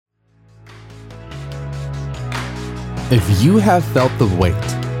If you have felt the weight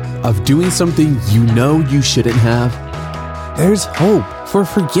of doing something you know you shouldn't have, there's hope for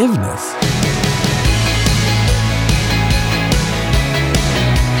forgiveness.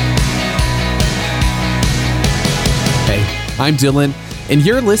 Hey, I'm Dylan, and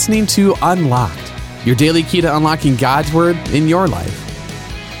you're listening to Unlocked, your daily key to unlocking God's Word in your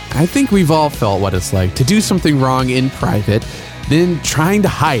life. I think we've all felt what it's like to do something wrong in private, then trying to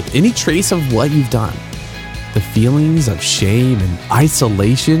hide any trace of what you've done. The feelings of shame and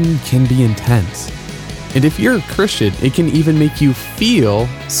isolation can be intense. And if you're a Christian, it can even make you feel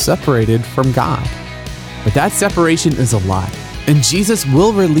separated from God. But that separation is a lie, and Jesus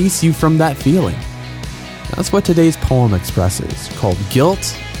will release you from that feeling. That's what today's poem expresses, called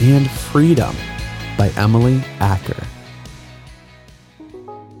Guilt and Freedom by Acker.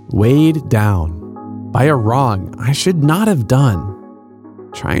 Weighed down by a wrong I should not have done,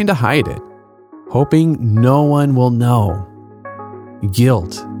 trying to hide it, hoping no one will know.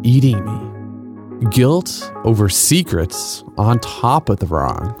 Guilt eating me. Guilt over secrets on top of the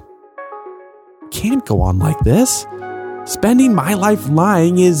wrong. Can't go on like this. Spending my life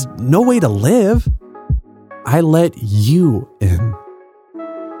lying is no way to live. I let you in.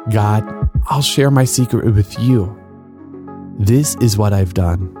 God, I'll share my secret with you. This is what I've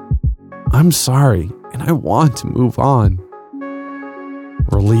done. I'm sorry, and I want to move on.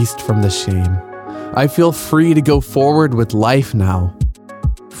 Released from the shame, I feel free to go forward with life now.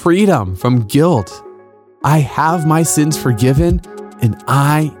 Freedom from guilt. I have my sins forgiven, and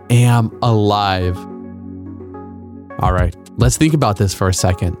I am alive. All right, let's think about this for a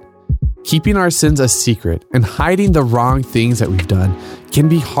second. Keeping our sins a secret and hiding the wrong things that we've done can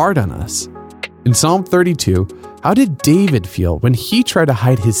be hard on us. In Psalm 32, how did David feel when he tried to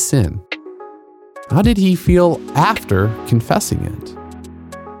hide his sin? How did he feel after confessing it?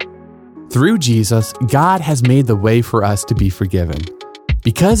 Through Jesus, God has made the way for us to be forgiven.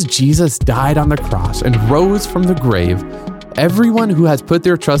 Because Jesus died on the cross and rose from the grave, everyone who has put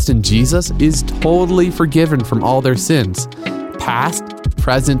their trust in Jesus is totally forgiven from all their sins, past,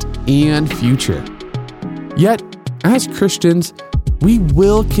 present, and future. Yet, as Christians, we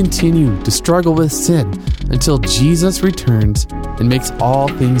will continue to struggle with sin until Jesus returns and makes all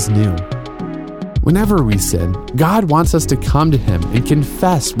things new. Whenever we sin, God wants us to come to Him and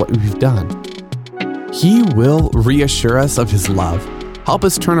confess what we've done. He will reassure us of His love, help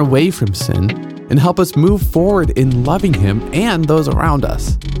us turn away from sin, and help us move forward in loving Him and those around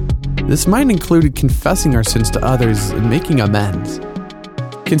us. This might include confessing our sins to others and making amends.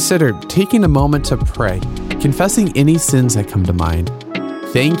 Consider taking a moment to pray, confessing any sins that come to mind,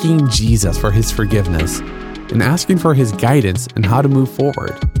 thanking Jesus for His forgiveness, and asking for His guidance in how to move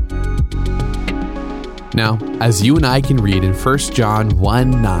forward. Now, as you and I can read in 1 John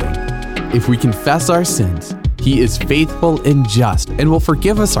 1:9, if we confess our sins, He is faithful and just and will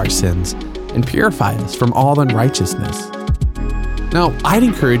forgive us our sins and purify us from all unrighteousness. Now, I'd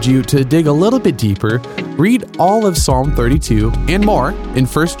encourage you to dig a little bit deeper, read all of Psalm 32 and more in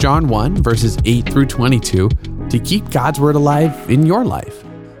 1 John 1, verses 8 through 22 to keep God's Word alive in your life.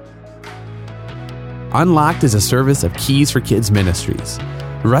 Unlocked is a service of Keys for Kids Ministries.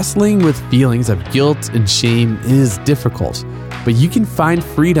 Wrestling with feelings of guilt and shame is difficult, but you can find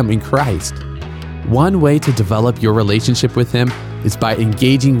freedom in Christ. One way to develop your relationship with Him is by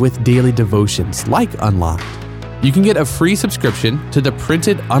engaging with daily devotions like Unlocked. You can get a free subscription to the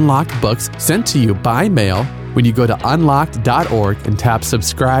printed Unlocked books sent to you by mail when you go to unlocked.org and tap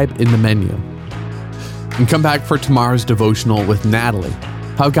subscribe in the menu. And come back for tomorrow's devotional with Natalie,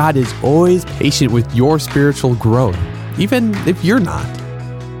 how God is always patient with your spiritual growth, even if you're not.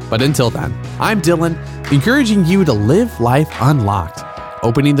 But until then, I'm Dylan, encouraging you to live life unlocked,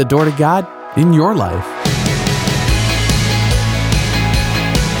 opening the door to God in your life.